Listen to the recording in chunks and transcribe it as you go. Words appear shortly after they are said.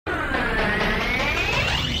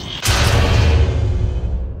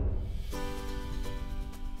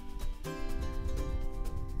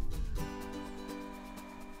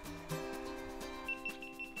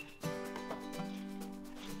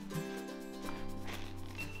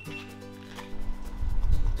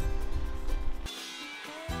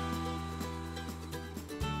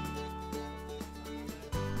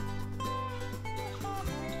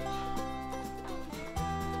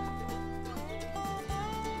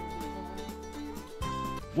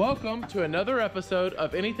Welcome to another episode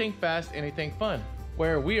of Anything Fast, Anything Fun,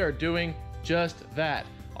 where we are doing just that.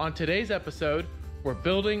 On today's episode, we're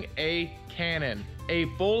building a cannon, a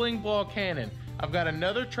bowling ball cannon. I've got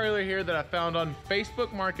another trailer here that I found on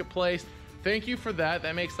Facebook Marketplace. Thank you for that.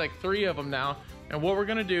 That makes like 3 of them now. And what we're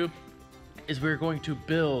gonna do is we're going to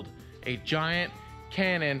build a giant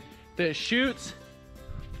cannon that shoots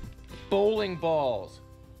bowling balls.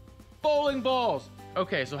 Bowling balls!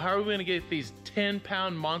 Okay, so how are we gonna get these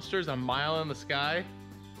 10-pound monsters a mile in the sky?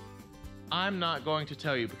 I'm not going to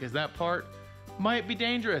tell you because that part might be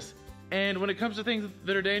dangerous. And when it comes to things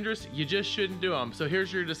that are dangerous, you just shouldn't do them. So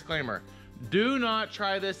here's your disclaimer. Do not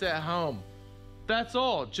try this at home. That's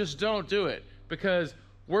all, just don't do it because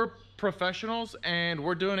we're professionals and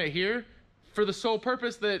we're doing it here for the sole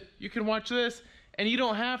purpose that you can watch this and you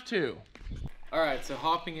don't have to. All right, so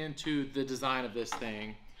hopping into the design of this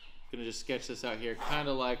thing, I'm gonna just sketch this out here, kind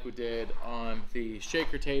of like we did on the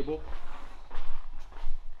shaker table.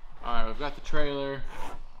 All right, we've got the trailer.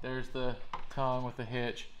 There's the tongue with the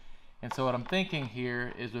hitch. And so what I'm thinking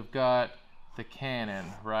here is we've got the cannon,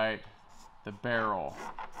 right? The barrel.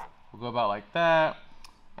 We'll go about like that.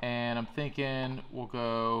 And I'm thinking we'll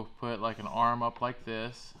go put like an arm up like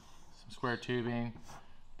this, some square tubing,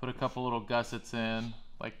 put a couple little gussets in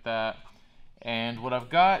like that. And what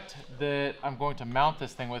I've got that I'm going to mount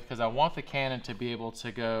this thing with, because I want the cannon to be able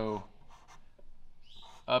to go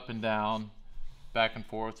up and down, back and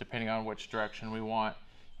forth, depending on which direction we want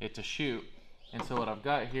it to shoot. And so what I've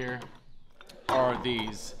got here are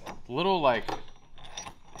these little like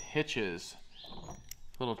hitches,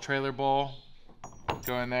 little trailer ball,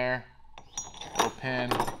 go in there, little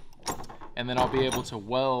pin, and then I'll be able to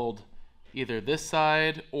weld either this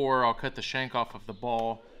side or I'll cut the shank off of the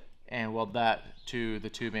ball and weld that to the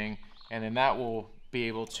tubing, and then that will be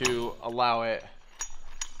able to allow it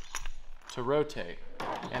to rotate.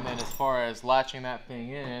 And then as far as latching that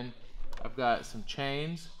thing in, I've got some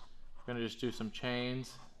chains. I'm gonna just do some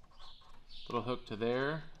chains, little hook to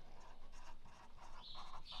there.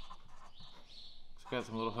 It's got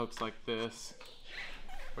some little hooks like this.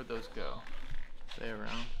 Where'd those go? Are they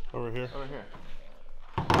around? Over here. Over here.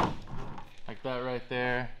 Like that right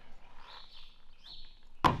there.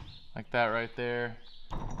 Like that right there.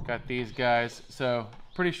 Got these guys. So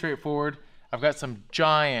pretty straightforward. I've got some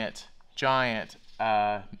giant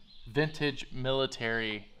vintage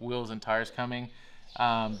military wheels and tires coming.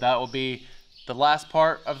 That will be the last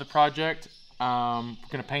part of the project. We're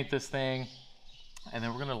gonna paint this thing and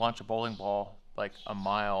then we're gonna launch a bowling ball like a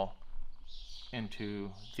mile into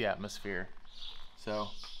the atmosphere. So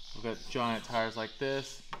we've got giant tires like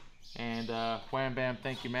this and wham bam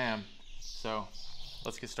thank you ma'am. So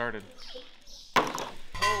let's get started.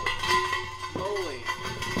 Holy.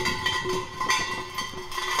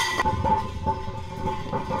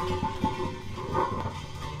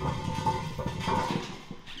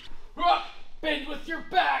 Bend with your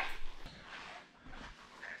back.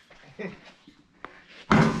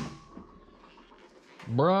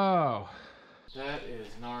 Bro. That is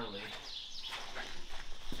gnarly.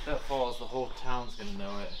 If that falls, the whole town's gonna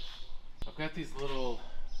know it. I've got these little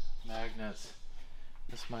magnets.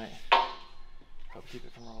 This might help keep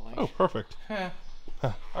it from rolling. Oh, perfect.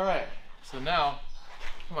 All right, so now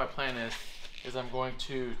what my plan is I'm going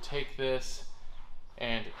to take this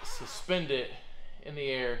and suspend it in the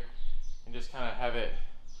air and just kind of have it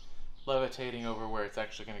levitating over where it's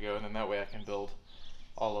actually going to go, and then that way I can build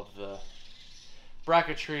all of the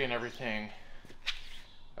bracketry and everything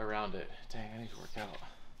around it. Dang, I need to work out.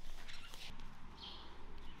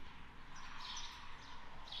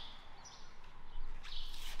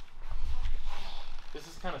 This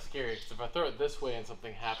is kind of scary because if I throw it this way and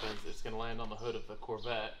something happens, it's going to land on the hood of the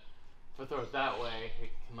Corvette. If I throw it that way,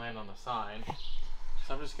 it can land on the sign.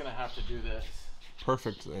 So I'm just going to have to do this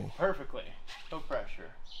Perfectly. perfectly. No pressure.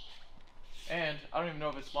 And I don't even know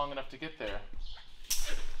if it's long enough to get there.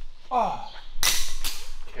 Oh!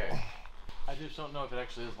 Okay. I just don't know if it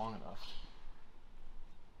actually is long enough.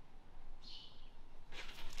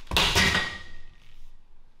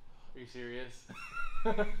 Are you serious?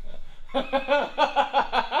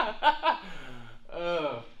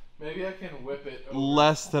 Maybe I can whip it over.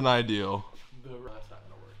 Less than ideal. That's not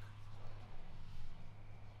gonna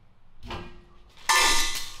work.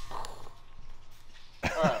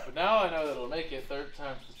 Alright, but now I know that it'll make it. Third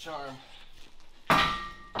time's the charm.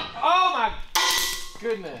 Oh my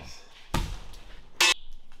goodness.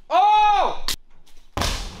 Oh!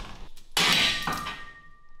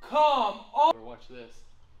 Come on! Watch this.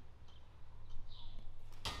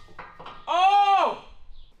 Oh!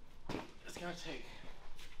 It's gonna take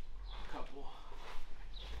a couple.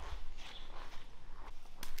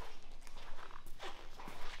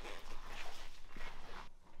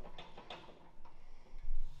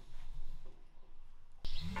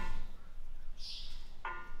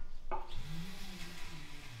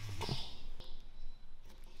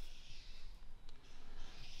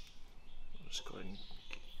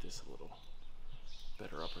 this a little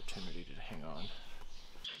better opportunity to hang on.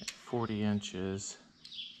 40 inches.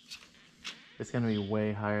 It's gonna be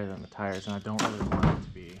way higher than the tires, and I don't really want it to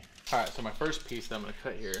be. All right, so my first piece that I'm gonna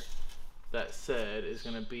cut here, that said, is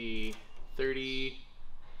gonna be 30,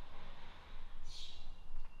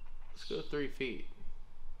 let's go 3 feet.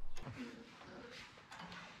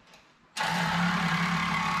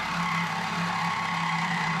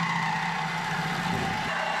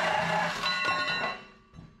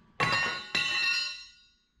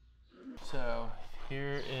 So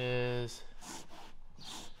here is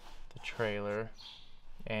the trailer,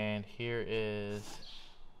 and here is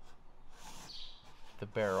the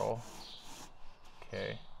barrel.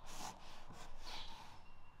 Okay.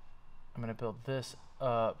 I'm gonna build this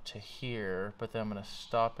up to here, but then I'm gonna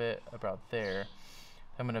stop it about there.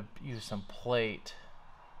 I'm gonna use some plate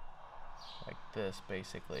like this,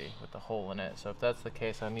 basically, with the hole in it. So if that's the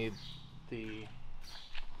case, I need the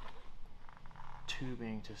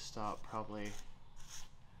tubing to stop probably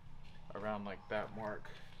around like that mark,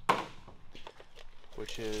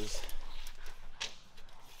 which is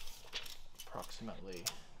approximately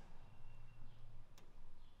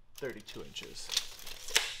 32 inches.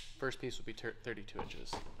 First piece will be 32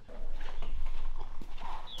 inches.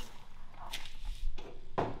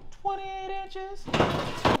 28 inches.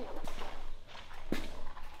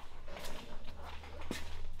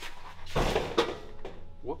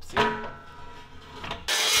 Whoopsie.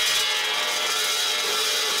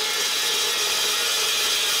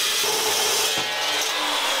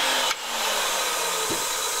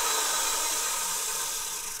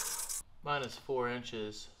 Mine is 4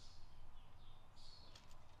 inches.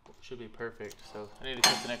 Should be perfect. So I need to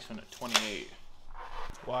cut the next one at 28.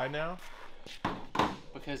 Why now?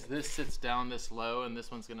 Because this sits down this low, and this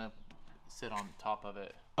one's gonna sit on top of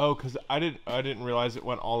it. Oh, because I didn't realize it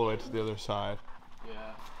went all the way to the other side.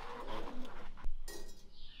 Yeah.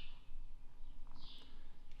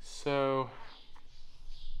 So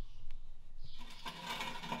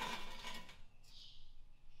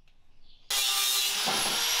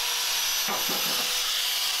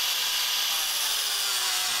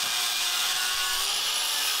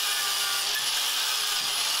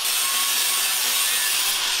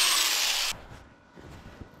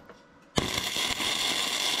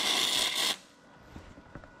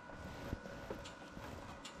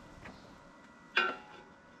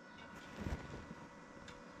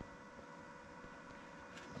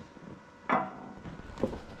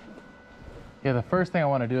yeah, the first thing I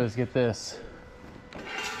want to do is get this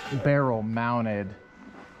barrel mounted,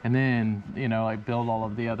 and then, you know, like build all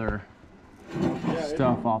of the other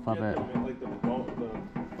stuff off of it.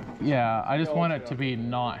 Yeah, I just want it to be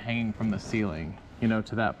not hanging from the ceiling, you know,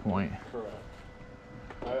 to that point. Correct.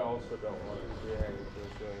 I also don't want it to be hanging from the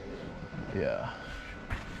ceiling. Yeah.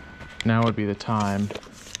 Now would be the time.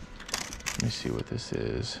 Let me see what this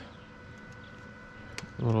is.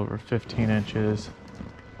 A little over 15 inches.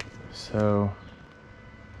 So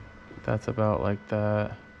that's about like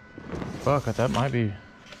that. Fuck, that might be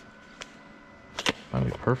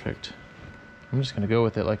perfect. I'm just gonna go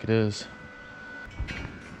with it like it is.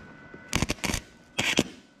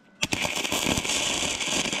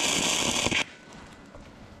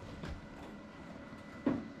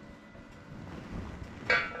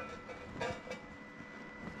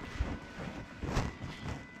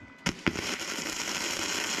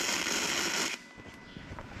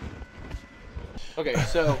 Okay,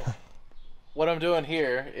 so what I'm doing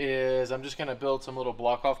here is I'm just gonna build some little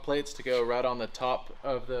block off plates to go right on the top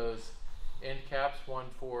of those end caps, one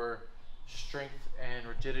for strength and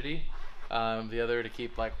rigidity, the other to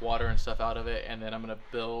keep like water and stuff out of it, and then I'm gonna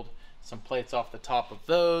build some plates off the top of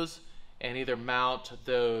those and either mount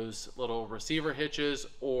those little receiver hitches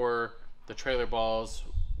or the trailer balls,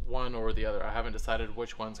 one or the other. I haven't decided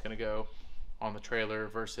which one's gonna go on the trailer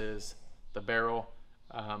versus the barrel.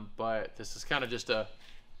 But this is kind of just a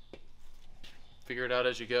figure it out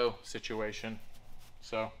as you go situation.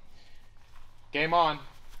 So, game on.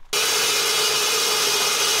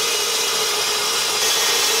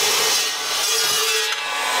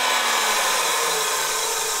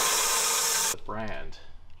 The brand,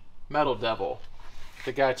 Metal Devil.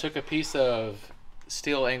 The guy took a piece of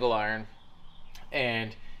steel angle iron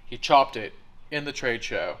and he chopped it in the trade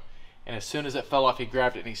show. And as soon as it fell off, he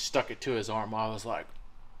grabbed it and he stuck it to his arm. I was like,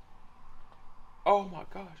 oh my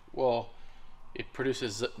gosh. Well, it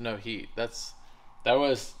produces no heat. That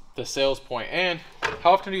was the sales point. And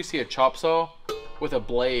how often do you see a chop saw with a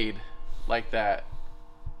blade like that?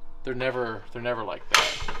 They're never like that.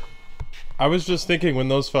 I was just thinking when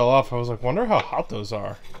those fell off, I was like, wonder how hot those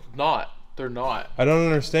are. Not. They're not. I don't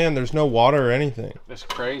understand. There's no water or anything. That's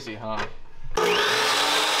crazy, huh?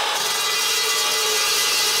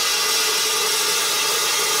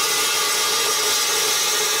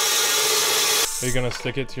 Are you gonna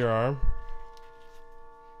stick it to your arm?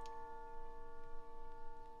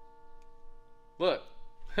 Look.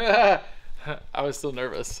 I was still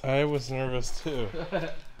nervous. I was nervous too.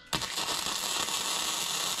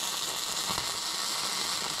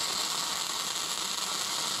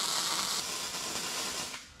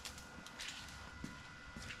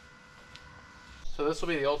 So this will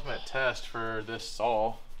be the ultimate test for this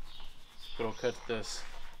saw. It'll cut this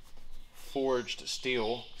forged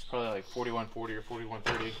steel. It's probably like 4140 or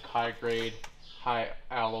 4130. High grade, high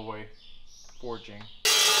alloy forging.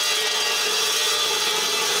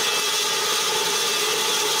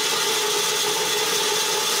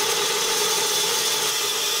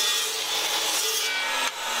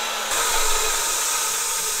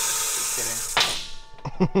 Just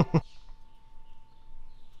kidding.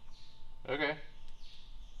 Okay.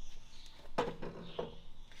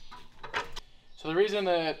 So the reason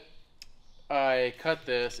that I cut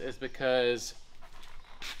this is because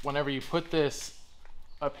whenever you put this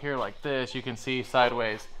up here like this, you can see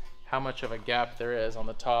sideways how much of a gap there is on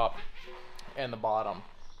the top and the bottom.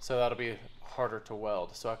 So that'll be harder to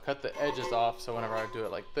weld. So I cut the edges off, so whenever I do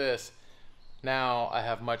it like this, now I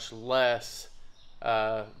have much less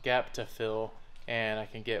gap to fill, and I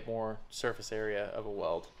can get more surface area of a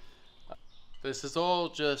weld. This is all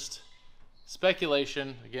just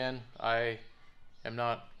speculation. Again, I am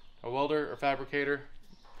not a welder or fabricator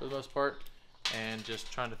for the most part, and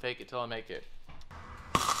just trying to fake it till I make it.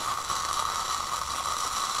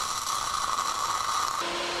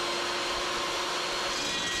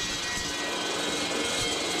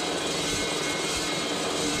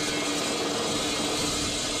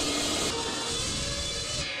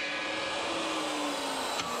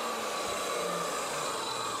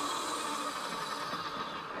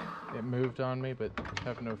 It moved on me, but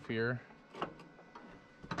have no fear.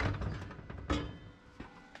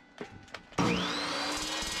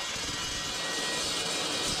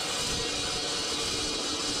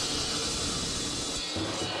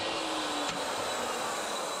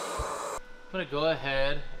 I'm gonna go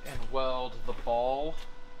ahead and weld the ball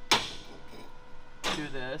to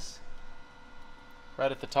this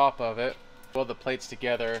right at the top of it. Weld the plates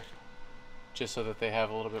together just so that they have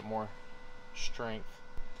a little bit more strength.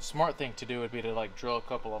 The smart thing to do would be to like drill a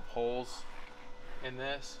couple of holes in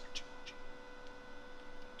this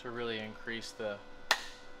to really increase the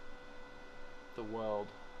weld.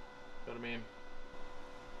 You know what I mean?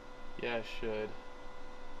 Yeah, I should.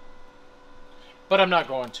 But I'm not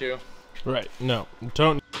going to. Right. No.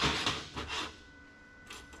 Don't.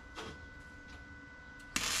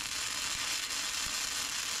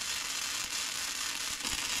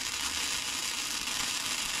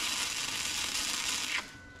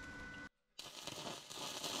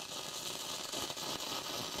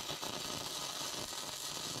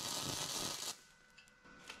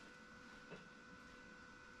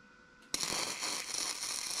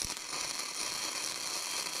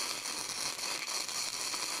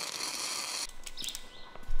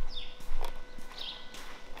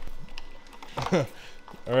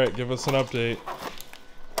 All right, give us an update.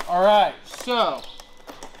 All right, so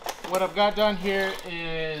what I've got done here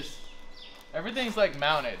is everything's like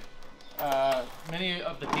mounted. Many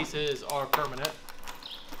of the pieces are permanent.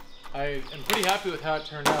 I am pretty happy with how it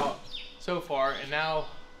turned out so far. And now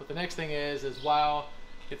what the next thing is while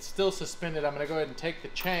it's still suspended, I'm gonna go ahead and take the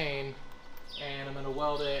chain and I'm gonna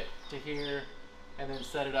weld it to here and then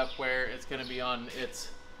set it up where it's gonna be on its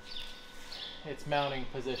mounting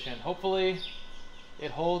position. Hopefully it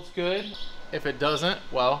holds good. If it doesn't,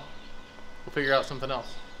 well, we'll figure out something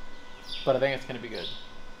else. But I think it's gonna be good.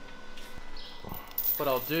 What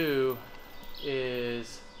I'll do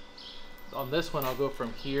is, on this one, I'll go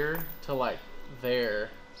from here to like there.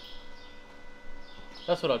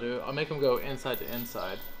 That's what I'll do. I'll make them go inside to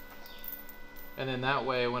inside. And then that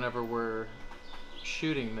way, whenever we're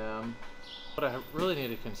shooting them, what I really need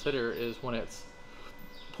to consider is when it's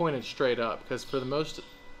pointed straight up, because for the most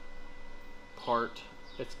part,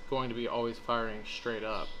 it's going to be always firing straight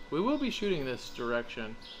up. We will be shooting this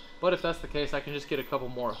direction, but if that's the case, I can just get a couple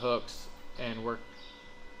more hooks and work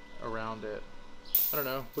around it. I don't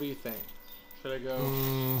know. What do you think? Should I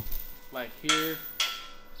go like here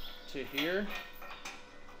to here?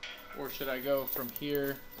 Or should I go from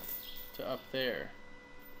here to up there?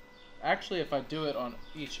 Actually, if I do it on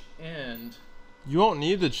each end... You won't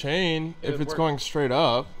need the chain if it's going straight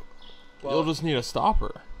up. Well, you'll just need a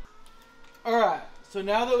stopper. Alright, so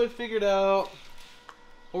now that we've figured out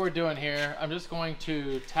what we're doing here, I'm just going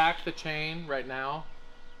to tack the chain right now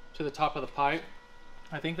to the top of the pipe.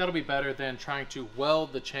 I think that'll be better than trying to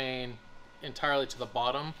weld the chain entirely to the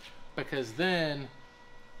bottom, because then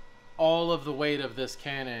all of the weight of this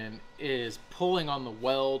cannon is pulling on the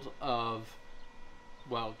weld of,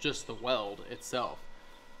 well, just the weld itself.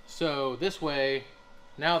 So this way,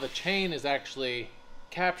 now the chain is actually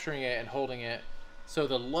capturing it and holding it, so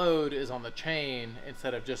the load is on the chain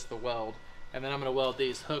instead of just the weld. And then I'm going to weld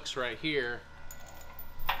these hooks right here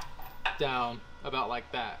down about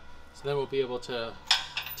like that. So then we'll be able to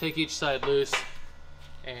take each side loose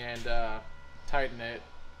and tighten it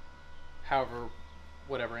however,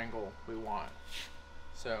 whatever angle we want.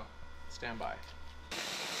 So stand by.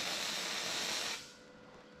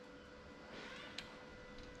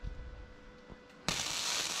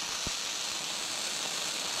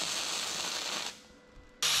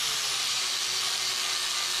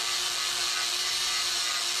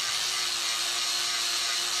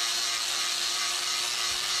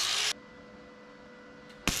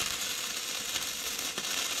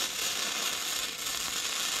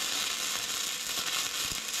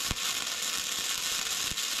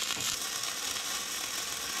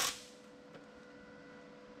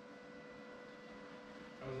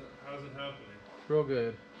 How's it happening? Real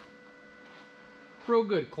good. Real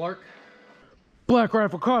good, Clark. Black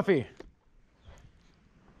Rifle Coffee.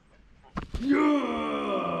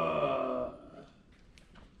 Yeah!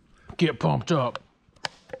 Get pumped up.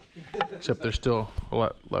 Except there's still a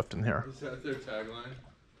lot left in here. Is that their tagline?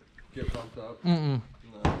 Get pumped up? Mm-mm.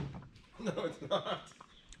 No. No, it's not.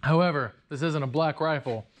 However, this isn't a black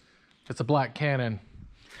rifle. It's a black cannon.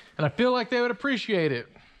 And I feel like they would appreciate it.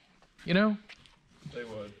 You know? They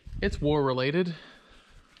would. It's war related.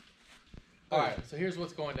 All right, so here's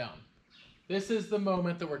what's going down. This is the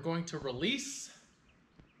moment that we're going to release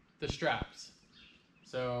the straps.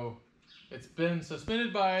 So it's been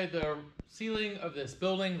suspended by the ceiling of this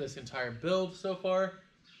building, this entire build so far.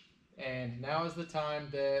 And now is the time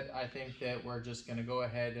that I think that we're just gonna go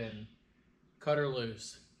ahead and cut her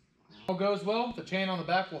loose. If all goes well, the chain on the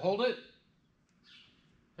back will hold it.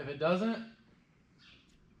 If it doesn't,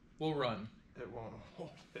 we'll run. It won't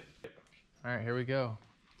hold it. All right, here we go.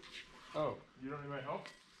 Oh, you don't need my help?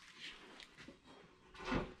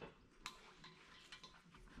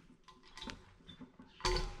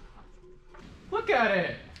 Look at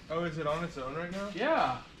it. Oh, is it on its own right now?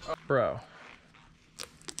 Yeah. Bro,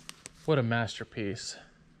 what a masterpiece.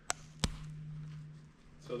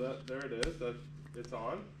 So there it is. That it's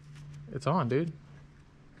on. It's on, dude.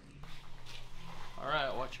 All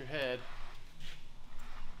right, watch your head.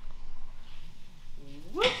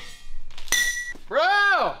 Whoop.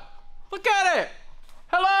 Bro, look at it.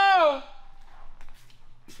 Hello.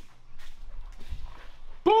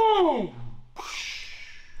 Boom.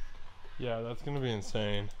 Yeah, that's gonna be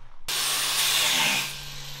insane.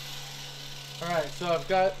 All right, so I've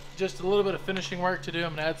got just a little bit of finishing work to do.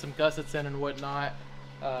 I'm gonna add some gussets in and whatnot.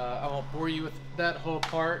 I won't bore you with that whole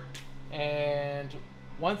part. And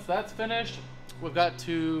once that's finished, we've got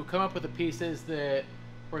to come up with the pieces that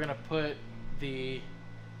we're gonna put the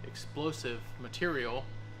explosive material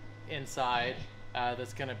inside.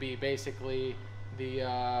 That's gonna be basically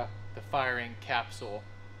the firing capsule.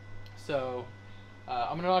 So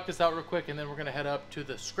I'm gonna knock this out real quick, and then we're gonna head up to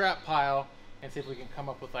the scrap pile and see if we can come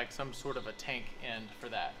up with like some sort of a tank end for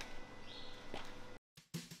that.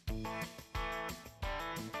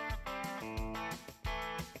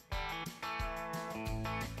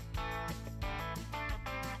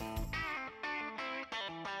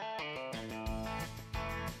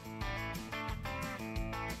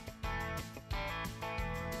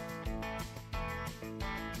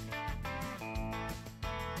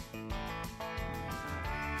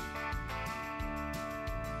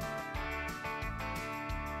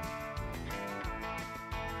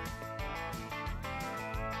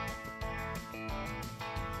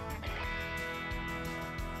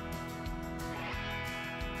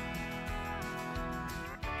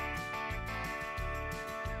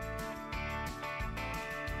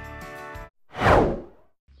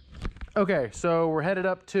 Okay, so we're headed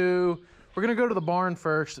up to, we're gonna go to the barn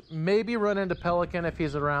first, maybe run into Pelican if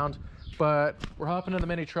he's around, but we're hopping in the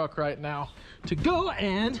mini truck right now to go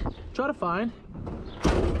and try to find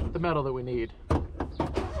the metal that we need.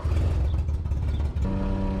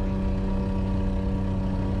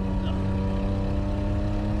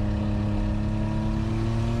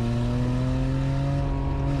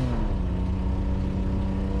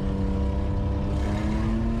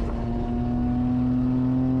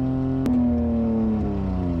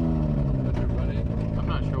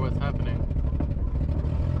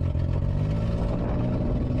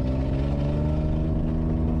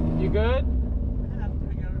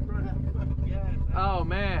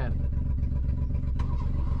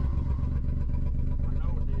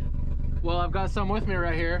 I've got some with me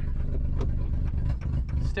right here.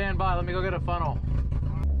 Stand by, let me go get a funnel.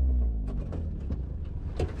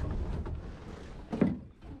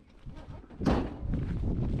 They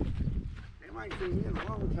might see me in a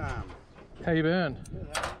long time. How you been?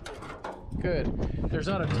 Good. There's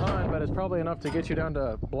not a ton, but it's probably enough to get you down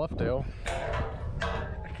to Bluffdale.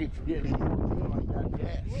 I keep forgetting I got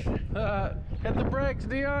gas. Hit the brakes,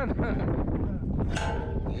 Dion.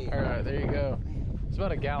 All right, there you go. It's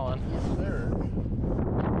about a gallon. Yes, sir.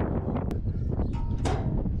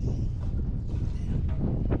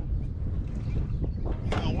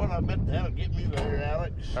 You know what? I bet that'll get me there,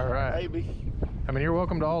 Alex. All right. Maybe. I mean, you're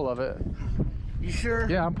welcome to all of it. You sure?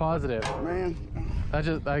 Yeah, I'm positive. Man.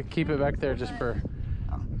 I keep it back there just for.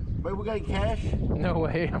 But we got cash? No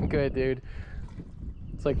way, I'm good, dude.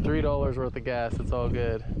 It's like $3 worth of gas. It's all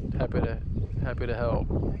good. Happy to help.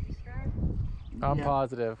 I'm Yeah.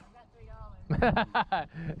 positive.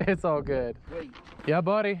 It's all good. Wait. Yeah,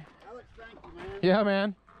 buddy. Alex, thank you, man. Yeah,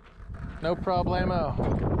 man. No problemo.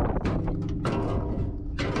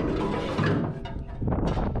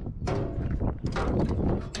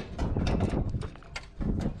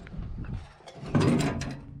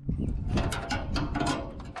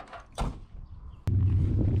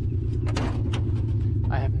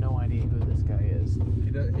 I have no idea who this guy is.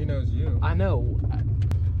 He knows you. I know.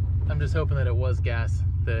 I'm just hoping that it was gas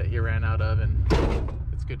that he ran out of and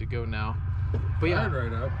it's good to go now. But yeah,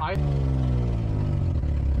 Fired right up.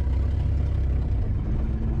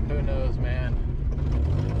 Who knows, man?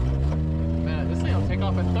 Man, this thing will take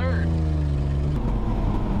off at third.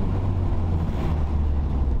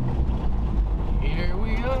 Here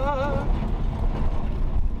we are.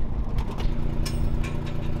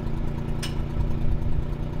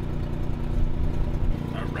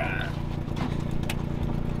 All right.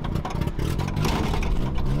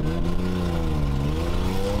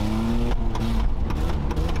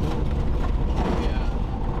 Yeah,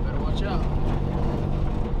 better watch out.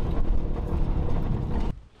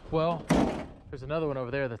 Well, there's another one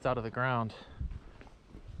over there that's out of the ground,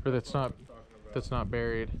 or that's not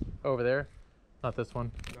buried. Over there, not this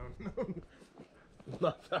one. No,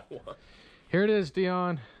 not that one. Here it is,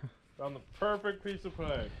 Dion. Found the perfect piece of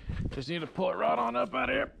pie. Just need to pull it right on up out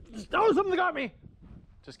of here. Oh, something got me.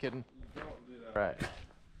 Just kidding. Don't do that. All right.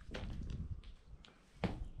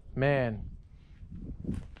 Man,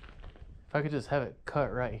 if I could just have it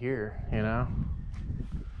cut right here, you know,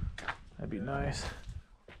 that'd be nice.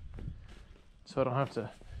 So I don't have to.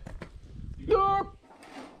 Derp!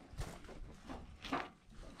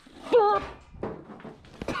 Derp!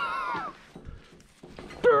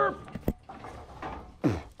 Derp!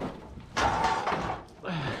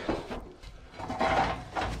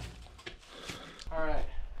 All right.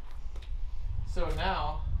 So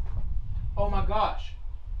now, oh my gosh,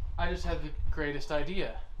 I just had the greatest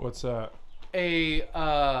idea. What's that? A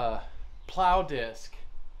plow disc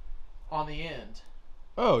on the end.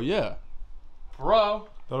 Oh yeah, Bro,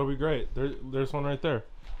 that'll be great. There's one right there.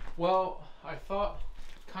 well, I thought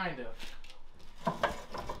kind of.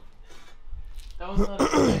 That was not as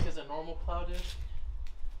thick as a normal plow disc.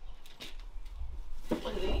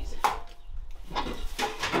 Look at these.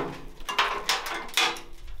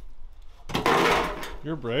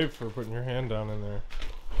 You're brave for putting your hand down in there.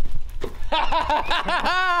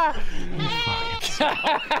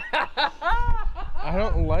 I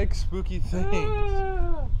don't like spooky things.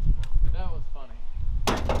 That was funny.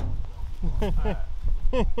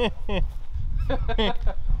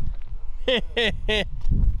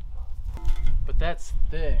 But that's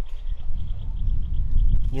thick.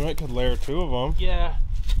 You might could layer two of them. Yeah,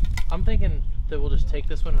 I'm thinking that we'll just take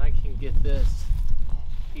this one and I can get this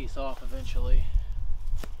piece off eventually.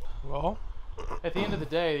 Well, At the end of the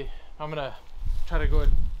day, I'm gonna try to go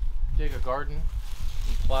and dig a garden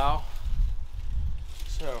and plow.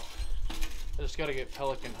 So I just gotta get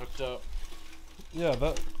Pelican hooked up. yeah.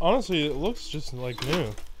 That honestly, it looks just like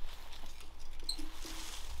new.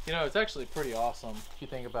 You know, it's actually pretty awesome if you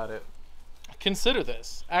think about it. Consider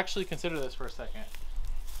this. Actually consider this for a second.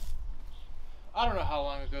 I don't know how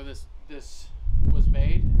long ago this was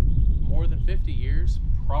made. More than 50 years,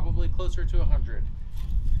 probably closer to 100.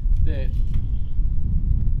 That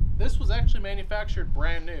this was actually manufactured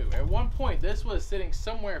brand new. At one point, this was sitting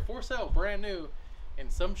somewhere for sale, brand new,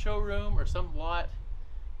 in some showroom or some lot.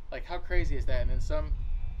 Like, how crazy is that? And then some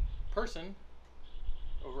person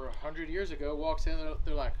over 100 years ago walks in,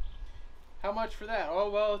 they're like, how much for that?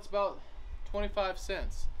 Oh, well, it's about 25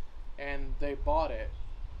 cents. And they bought it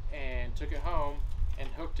and took it home and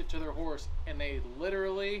hooked it to their horse, and they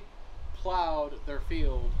literally plowed their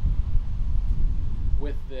field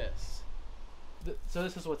with this. So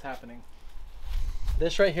this is what's happening.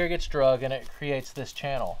 this right here gets drug and it creates this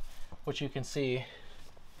channel, which you can see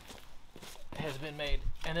has been made.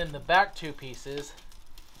 And then the back two pieces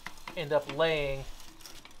end up laying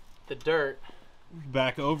the dirt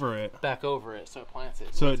Back over it. so it plants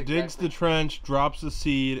it. So That's it digs the trench, drops the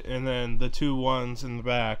seed, and then the two ones in the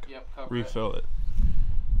back refill it.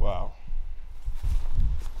 Wow.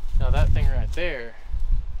 Now that thing right there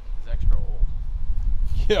is extra old.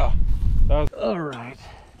 Yeah. All right.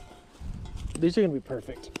 These are gonna be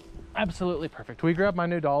perfect. Absolutely perfect. We grab my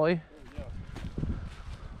new dolly.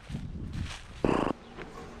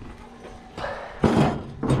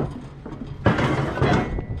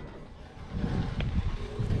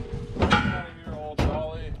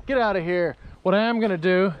 Get out of here. What I am gonna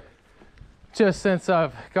do, just since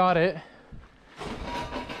I've got it,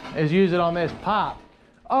 is use it on this pop.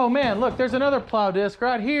 Oh man, look, there's another plow disc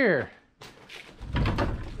right here.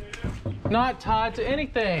 Not tied to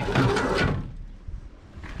anything.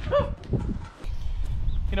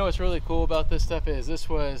 You know what's really cool about this stuff is this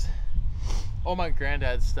was all my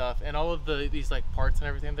granddad's stuff, and all of these like parts and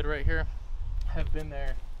everything that are right here have been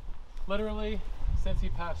there literally since he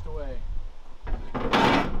passed away.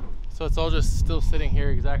 So it's all just still sitting here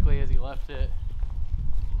exactly as he left it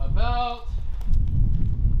about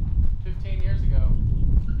 15 years ago.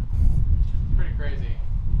 Pretty crazy.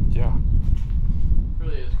 Yeah. It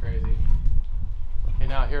really is crazy. And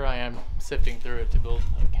now here I am sifting through it to build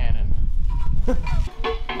a cannon.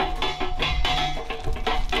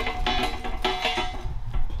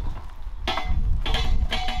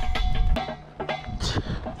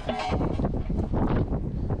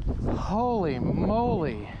 Holy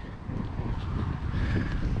moly.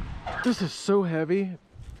 This is so heavy.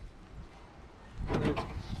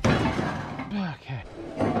 Okay.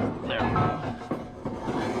 There.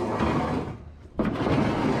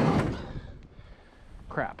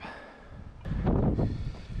 Crap.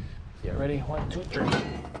 Yeah, ready? 1, 2, 3.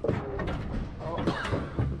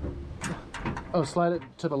 Oh, slide it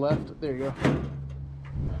to the left. There you go.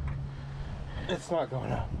 It's not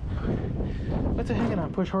going up. What's it hanging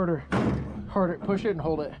on? Push harder. Harder. Push it and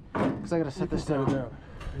hold it. Because I got to set this down.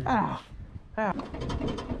 Ow. Ow.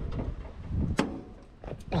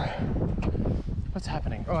 What's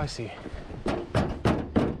happening? Oh, I see.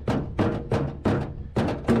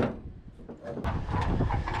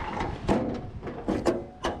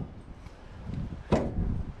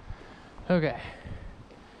 Okay.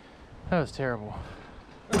 That was terrible.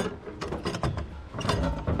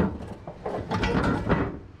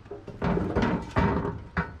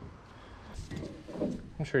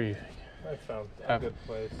 I'm sure you I found a good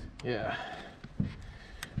place. Yeah.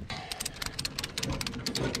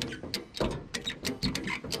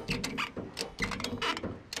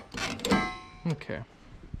 Okay.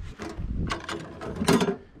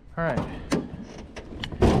 All right.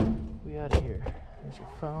 We out of here. There's your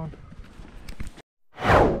phone.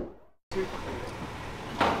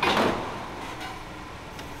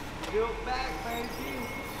 Built back, baby.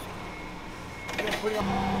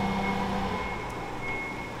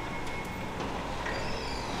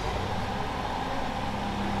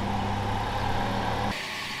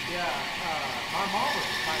 My mom was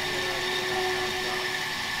kind of interested in that kind of stuff.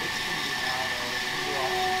 It's going to be now, though. It's going to be all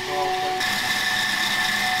 12, 13.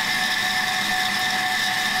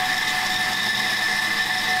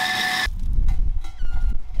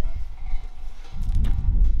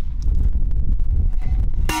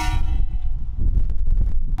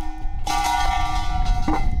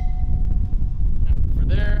 For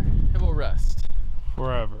there, it will rest.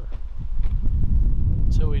 Forever.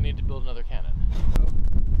 So we need to build another cannon.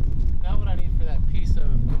 Now what I need for that piece of,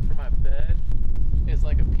 for my bed, is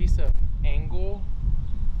like a piece of angle,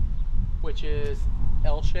 which is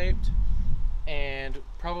L-shaped, and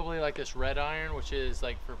probably like this red iron, which is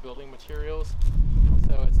like for building materials.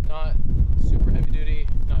 So it's not super heavy duty,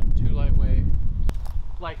 not too lightweight.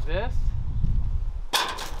 Like this,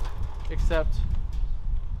 except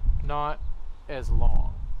not as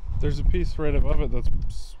long. There's a piece right above it that's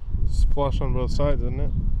flush on both sides, isn't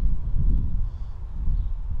it?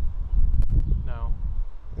 No.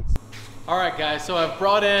 All right, guys, so I've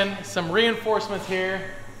brought in some reinforcements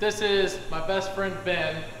here. This is my best friend,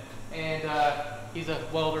 Ben, and he's a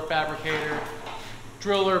welder, fabricator,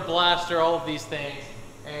 driller, blaster, all of these things.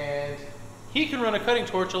 And he can run a cutting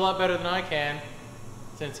torch a lot better than I can.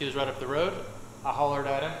 Since he was right up the road, I hollered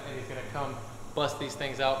at him, and he's gonna come bust these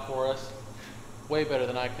things out for us. Way better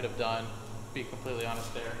than I could have done, to be completely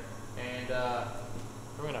honest there. And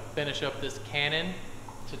we're gonna finish up this cannon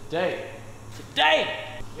today.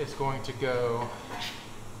 It's going to go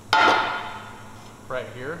right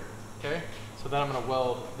here, okay? So then I'm gonna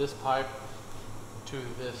weld this pipe to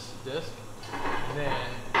this disc. And then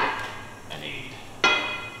I need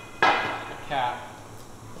a cap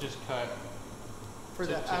just cut for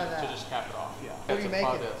to just cap it off. Yeah. What are you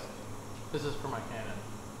making? This is for my Canon.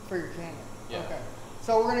 For your Canon. Yeah. Okay.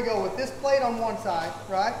 So we're gonna go with this plate on one side,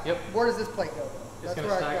 right? Yep. Where does this plate go? It's gonna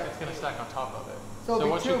stack on top of it. So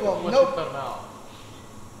it'll be two of them. Once you cut them out,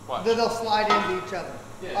 watch. Then they'll slide into each other.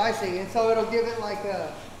 Yeah. I see. And so it'll give it like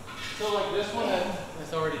a. So like this one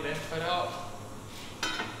that's already been cut out,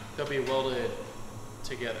 they'll be welded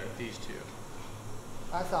together. These two.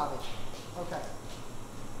 I saw this. Okay.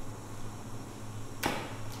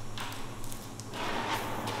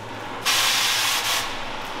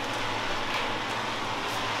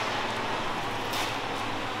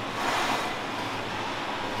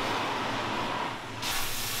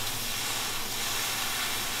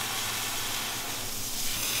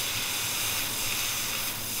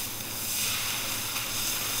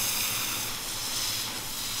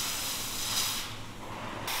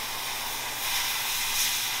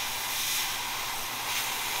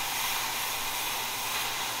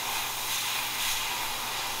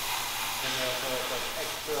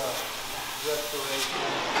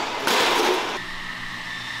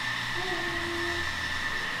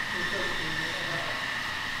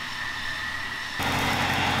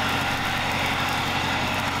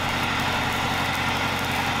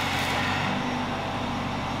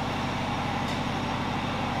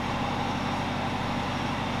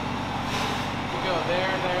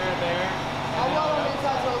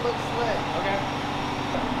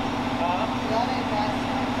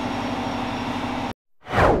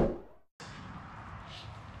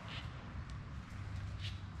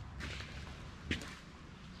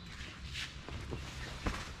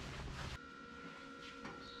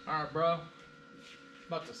 Alright, bro.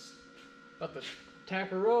 About to tack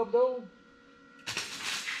her up, though.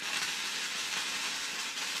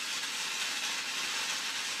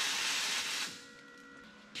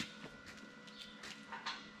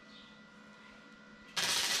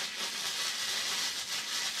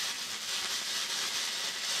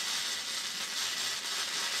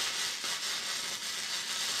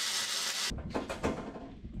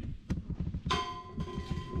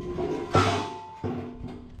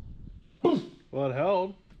 Well, it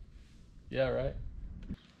held. Yeah, right.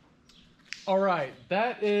 All right,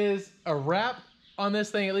 that is a wrap on this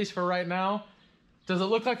thing, at least for right now. Does it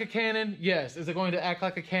look like a Canon? Yes. Is it going to act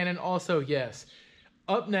like a Canon? Also, yes.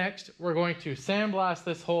 Up next, we're going to sandblast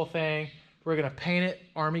this whole thing. We're gonna paint it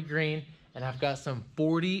army green, and I've got some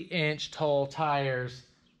 40-inch tall tires,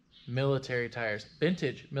 military tires,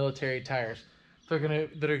 vintage military tires,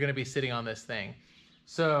 that are gonna be sitting on this thing.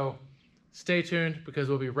 So stay tuned, because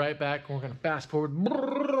we'll be right back. We're gonna fast forward,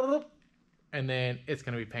 and then it's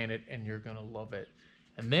gonna be painted, and you're gonna love it.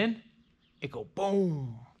 And then it go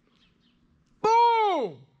boom,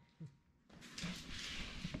 boom.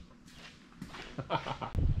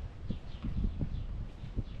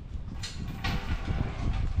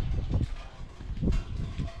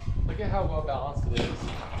 Look at how well balanced it is.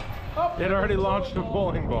 It already launched a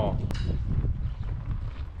bowling ball.